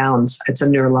or sounds. It's a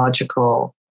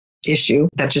neurological issue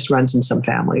that just runs in some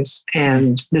families.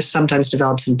 And this sometimes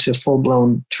develops into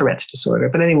full-blown Tourette's disorder.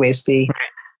 But anyways,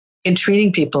 in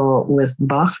treating people with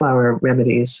Bach flower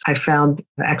remedies, I found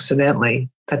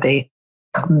accidentally that they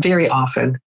very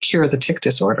often cure the tic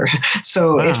disorder.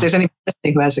 So if there's anybody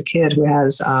listening who has a kid who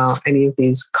has any of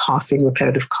these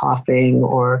repetitive coughing,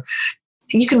 or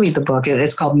you can read the book.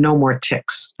 It's called No More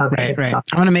Ticks. Right. I'm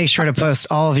going to make sure to post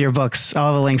all of your books,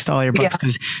 all the links to all your books,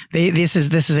 because this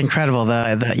is incredible.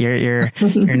 Your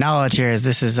knowledge here is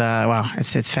wow.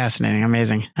 It's fascinating,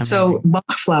 amazing. So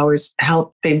Bach flowers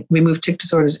help. They remove tic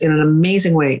disorders in an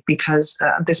amazing way because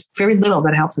there's very little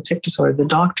that helps a tic disorder. The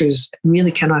doctors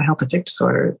really cannot help a tic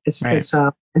disorder. It's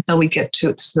until we get to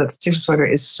it, the tic disorder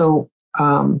is so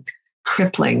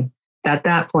crippling. At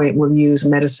that point, we'll use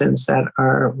medicines that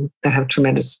have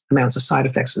tremendous amounts of side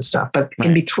effects and stuff. But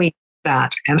in between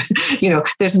that, and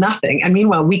there's nothing. And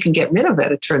meanwhile, we can get rid of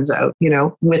it. It turns out,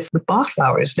 with Bach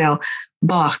flowers. Now,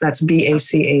 Bach, that's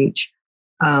B-A-C-H.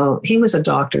 He was a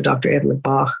doctor, Dr. Edward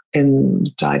Bach, and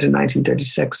died in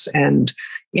 1936. And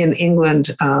in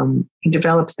England, he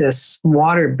developed this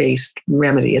water-based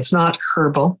remedy. It's not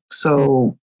herbal,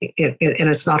 so. And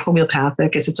it's not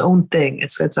homeopathic. It's its own thing.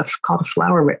 It's called a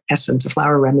flower essence, a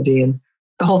flower remedy, and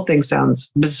the whole thing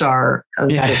sounds bizarre.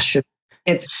 That it should.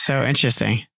 It's so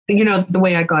interesting. The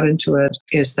way I got into it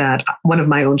is that one of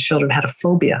my own children had a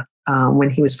phobia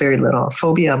when he was very little, a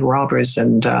phobia of robbers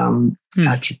and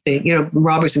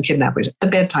robbers and kidnappers, the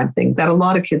bedtime thing that a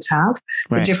lot of kids have.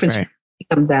 The difference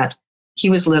between that he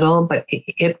was little, but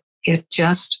it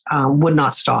just would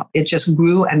not stop. It just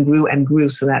grew and grew and grew,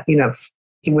 so that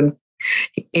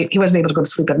he wasn't able to go to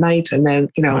sleep at night, and then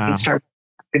he'd start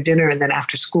after dinner, and then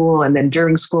after school, and then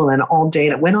during school, and all day.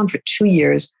 And it went on for 2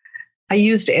 years. I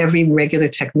used every regular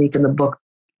technique in the book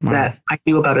that I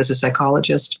knew about as a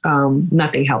psychologist.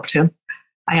 Nothing helped him.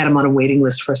 I had him on a waiting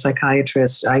list for a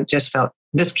psychiatrist. I just felt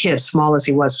this kid, small as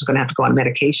he was going to have to go on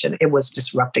medication. It was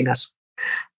disrupting us.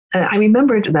 I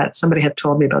remembered that somebody had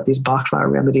told me about these Bach flower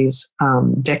remedies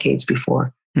decades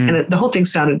before. And the whole thing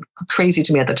sounded crazy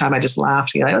to me at the time. I just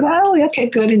laughed. Oh, okay,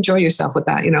 good. Enjoy yourself with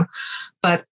that,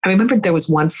 But I remembered there was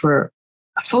one for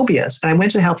phobias. And I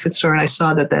went to the health food store and I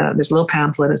saw that there's a little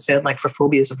pamphlet that said for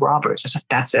phobias of robbers. I said,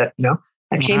 that's it.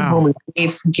 I came home and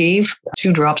gave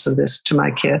 2 drops of this to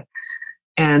my kid.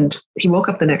 And he woke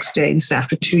up the next day, this is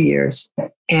after 2 years,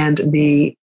 and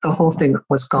the whole thing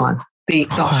was gone. The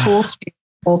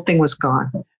whole thing was gone.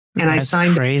 And I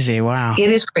signed. Crazy. Wow.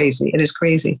 It is crazy. It is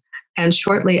crazy. And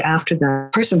shortly after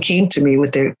that, person came to me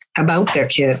about their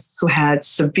kid who had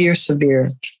severe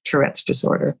Tourette's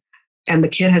disorder. And the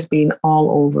kid has been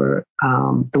all over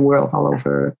the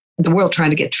world trying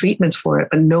to get treatments for it,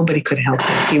 but nobody could help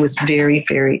him. He was very,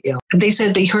 very ill. And they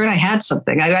said they heard I had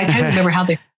something. I can't remember how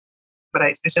but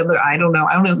I said, look, I don't know.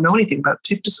 I don't know anything about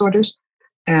tic disorders.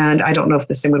 And I don't know if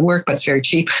this thing would work, but it's very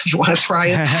cheap if you want to try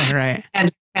it. Right.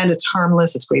 And it's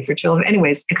harmless. It's great for children.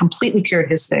 Anyways, it completely cured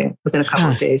his thing within a couple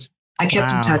of days. I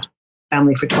kept in touch with the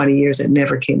family for 20 years. It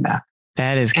never came back.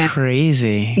 That is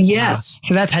crazy. Yes. Wow.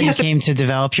 So that's how you came to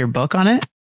develop your book on it?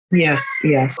 Yes.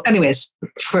 Anyways,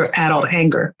 for adult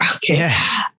anger. Okay. Yeah.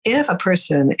 If a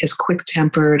person is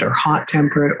quick-tempered or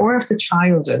hot-tempered, or if the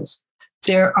child is,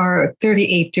 there are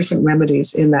 38 different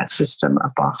remedies in that system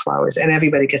of Bach flowers, and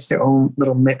everybody gets their own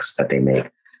little mix that they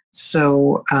make.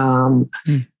 So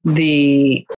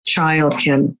the child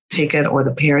can take it or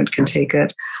the parent can take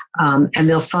it. And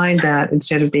they'll find that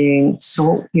instead of being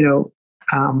so,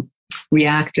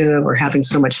 reactive or having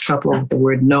so much trouble with the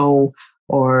word no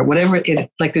or whatever,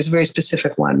 there's very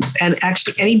specific ones. And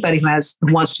actually anybody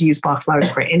who wants to use Bach flowers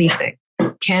for anything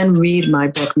can read my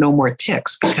book, No More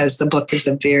Ticks, because the book gives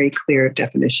a very clear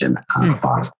definition of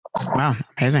Bach. Wow.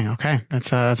 Amazing. Okay.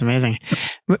 That's amazing.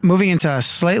 Moving into a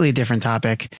slightly different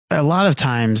topic. A lot of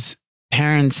times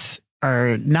parents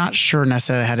are not sure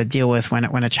necessarily how to deal with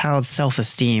when a child's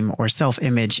self-esteem or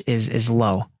self-image is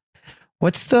low.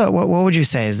 What would you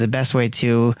say is the best way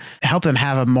to help them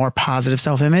have a more positive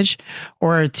self-image,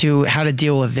 or to how to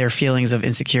deal with their feelings of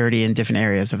insecurity in different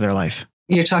areas of their life?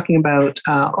 You're talking about,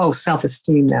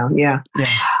 self-esteem now. Yeah.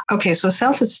 Okay. So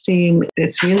self-esteem,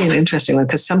 it's really an interesting one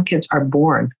because some kids are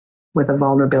born with a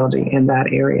vulnerability in that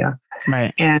area.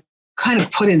 Right. And kind of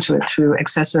put into it through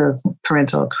excessive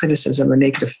parental criticism or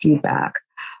negative feedback.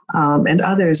 And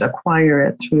others acquire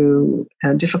it through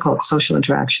difficult social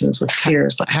interactions with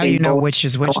peers. How do you know which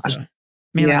is which? How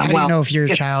do you know if your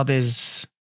child is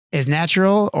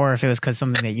natural or if it was because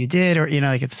something that you did, or,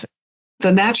 it's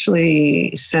the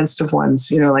naturally sensitive ones,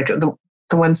 the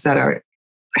ones that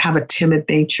have a timid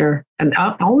nature. And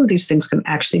all of these things can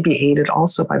actually be aided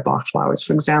also by Bach flowers.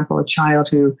 For example, a child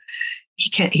who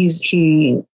he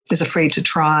is afraid to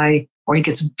try, or he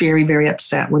gets very, very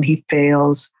upset when he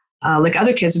fails.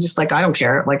 Other kids are just I don't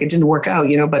care. It didn't work out,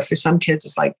 but for some kids,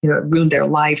 it's it ruined their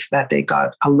life that they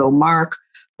got a low mark,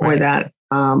 or that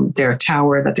their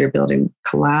tower that they're building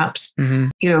collapsed.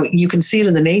 Mm-hmm. You can see it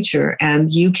in the nature, and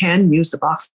you can use the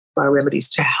Bach our remedies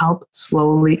to help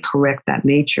slowly correct that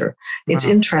nature. It's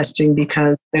interesting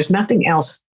because there's nothing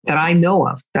else that I know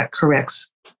of that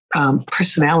corrects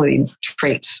personality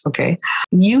traits. Okay.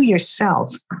 You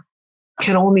yourself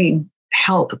can only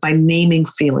help by naming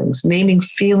feelings,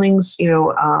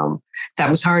 that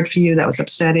was hard for you, that was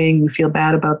upsetting, you feel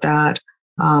bad about that,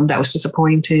 that was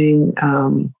disappointing,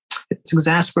 it's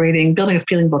exasperating, building a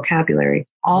feeling vocabulary.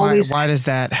 Always. Why does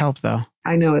that help though?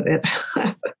 I know it.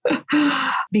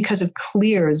 Because it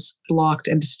clears blocked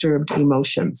and disturbed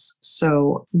emotions.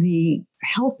 So the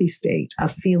healthy state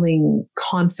of feeling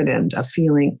confident, of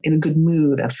feeling in a good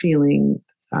mood, of feeling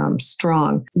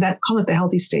strong, call it the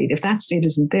healthy state. If that state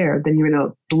isn't there, then you're in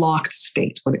a blocked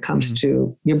state when it comes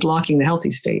to, you're blocking the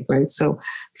healthy state, right? So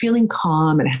feeling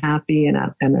calm and happy and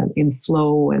in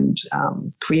flow and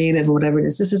creative and whatever it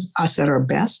is, this is us at our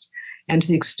best. And to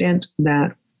the extent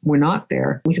that we're not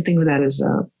there, we can think of that as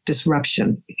a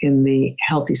disruption in the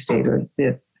healthy state, or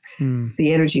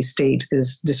the energy state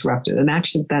is disrupted. And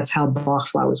actually, that's how Bach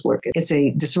flowers work. It's a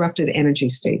disrupted energy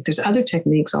state. There's other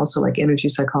techniques also like energy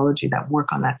psychology that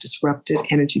work on that disrupted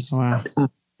energy state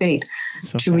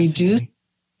to reduce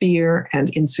fear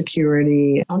and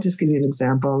insecurity. I'll just give you an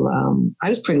example. I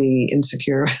was pretty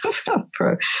insecure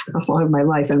for a lot of my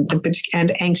life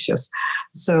and anxious.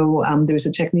 So there was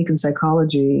a technique in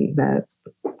psychology that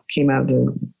came out in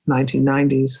the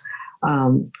 1990s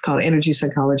called energy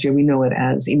psychology. We know it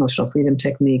as emotional freedom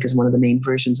technique is one of the main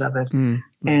versions of it.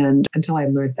 And until I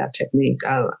learned that technique,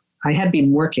 I had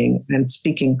been working and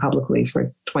speaking publicly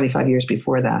for 25 years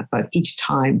before that. But each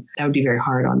time that would be very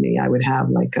hard on me. I would have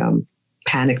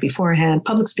panic beforehand.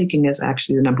 Public speaking is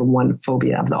actually the number one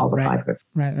phobia of all the five.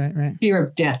 Right. Fear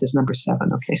of death is number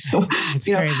 7. Okay. So it's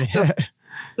crazy. So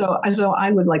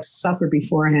I would suffer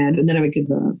beforehand, and then I would give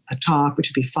a talk, which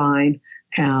would be fine.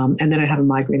 And then I'd have a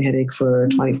migraine headache for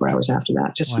 24 hours after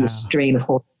that, just from the strain of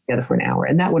holding it together for an hour.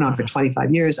 And that went on for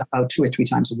 25 years, about 2 or 3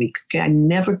 times a week. Okay. I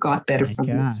never got better from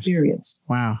the experience.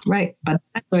 Wow. Right. But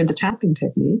I learned the tapping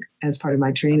technique as part of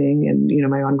my training and,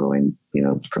 my ongoing,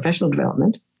 professional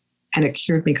development. And it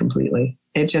cured me completely.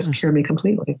 It just cured me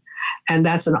completely. And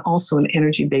that's also an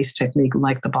energy-based technique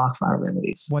like the Bach flower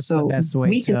remedies. What's the best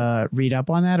way to read up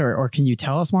on that? Or can you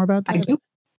tell us more about that? I do.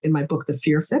 In my book, The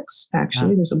Fear Fix,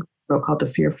 actually, there's a book called The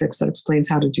Fear Fix that explains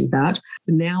how to do that.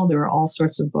 Now there are all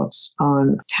sorts of books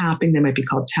on tapping. They might be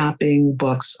called tapping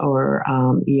books or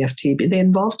EFT. They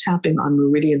involve tapping on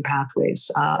meridian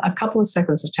pathways. A couple of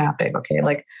seconds of tapping, okay?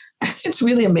 It's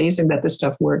really amazing that this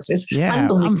stuff works. It's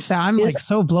unbelievable. I'm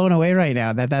so blown away right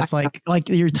now that's like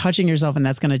you're touching yourself and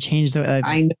that's going to change the.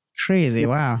 I know. Crazy!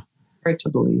 Wow. Hard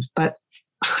to believe, but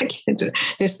I can't do it.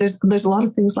 There's a lot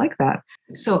of things like that.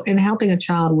 So in helping a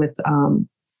child with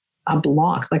a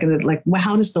block,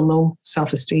 how does the low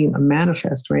self-esteem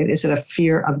manifest? Right? Is it a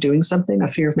fear of doing something? A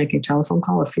fear of making a telephone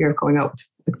call? A fear of going out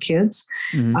with kids?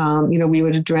 We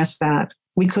would address that.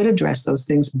 We could address those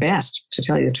things best, to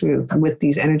tell you the truth, with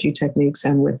these energy techniques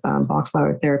and with Bach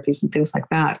flower therapies and things like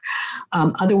that.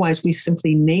 Otherwise, we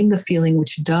simply name the feeling,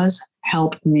 which does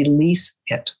help release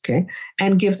it, okay,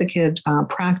 and give the kid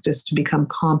practice to become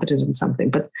competent in something.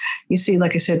 But you see,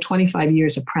 like I said, 25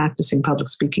 years of practicing public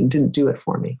speaking didn't do it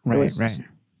for me. Right.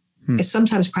 It's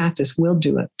sometimes practice will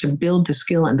do it to build the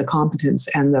skill and the competence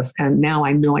and now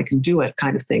I know I can do it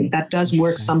kind of thing. That does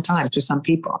work sometimes for some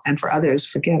people, and for others,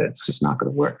 forget it. It's just not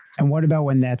going to work. And what about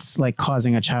when that's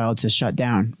causing a child to shut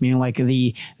down? Meaning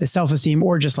the self-esteem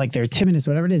or just their timidness,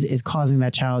 whatever it is causing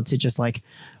that child to just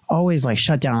always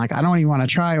shut down. I don't even want to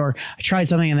try, or I tried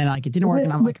something and then it didn't work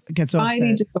and I'm I get so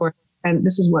upset. And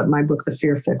this is what my book, The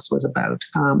Fear Fix, was about.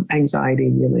 Anxiety,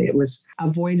 really. It was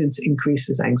avoidance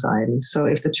increases anxiety. So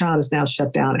if the child is now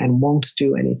shut down and won't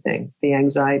do anything, the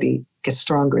anxiety gets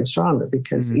stronger and stronger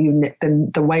because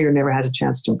the wire never has a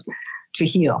chance to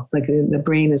heal. The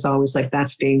brain is always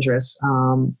that's dangerous.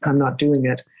 I'm not doing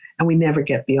it. And we never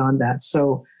get beyond that.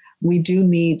 So we do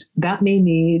need,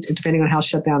 depending on how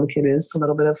shut down the kid is, a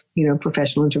little bit of,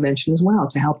 professional intervention as well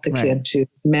to help the kid to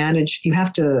manage. You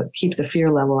have to keep the fear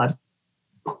level at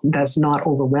that's not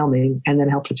overwhelming, and then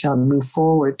help the child move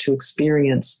forward to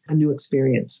experience a new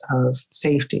experience of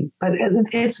safety. But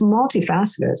it's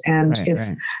multifaceted. And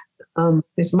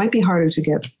it might be harder to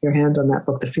get your hand on that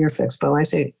book, The Fear Fix, but I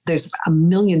say there's a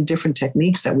million different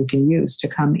techniques that we can use to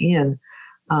come in.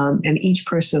 And each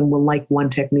person will like one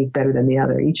technique better than the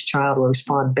other. Each child will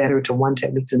respond better to one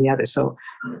technique than the other. So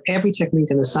every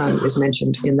technique in the sun is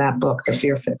mentioned in that book, The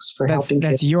Fear Fix, for helping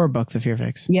kids. That's your book, The Fear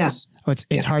Fix? Yes. Oh,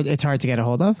 it's hard. It's hard to get a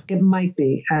hold of? It might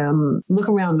be. Look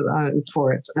around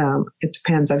for it. It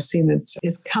depends. I've seen it.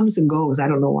 It comes and goes. I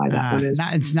don't know why that one is.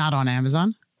 It's not on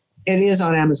Amazon? It is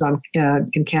on Amazon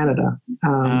in Canada.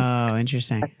 Oh,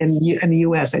 interesting. In the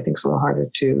US, I think it's a little harder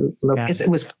to look. It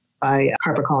was by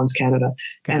HarperCollins Canada.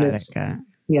 Got it.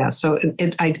 Yeah, so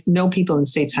I know people in the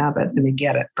States have it and they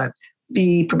get it, but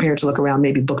be prepared to look around,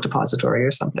 maybe Book Depository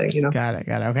or something, Got it.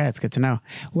 Okay, that's good to know.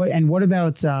 What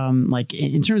about like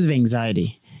in terms of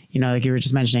anxiety? Like you were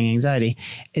just mentioning anxiety,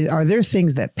 are there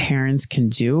things that parents can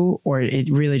do, or it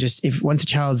really just, if once a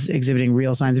child's exhibiting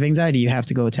real signs of anxiety, you have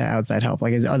to go to outside help?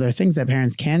 Like, are there things that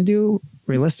parents can do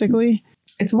realistically?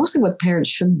 It's mostly what parents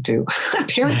shouldn't do.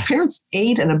 Parents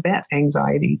aid and abet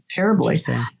anxiety terribly.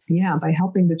 Yeah, by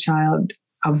helping the child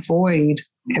avoid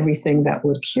everything that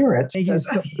would cure it. Thank you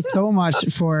so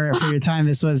much for your time.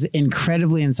 This was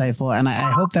incredibly insightful. And I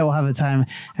hope that we'll have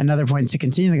another point to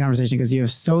continue the conversation, because you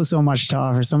have so much to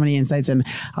offer, so many insights. And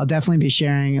I'll definitely be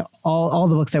sharing all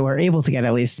the books that we're able to get,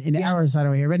 at least in our side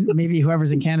over here. But maybe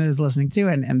whoever's in Canada is listening too,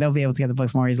 and they'll be able to get the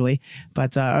books more easily.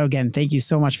 But again, thank you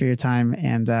so much for your time,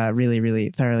 and really, really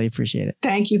thoroughly appreciate it.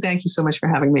 Thank you. Thank you so much for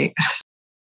having me.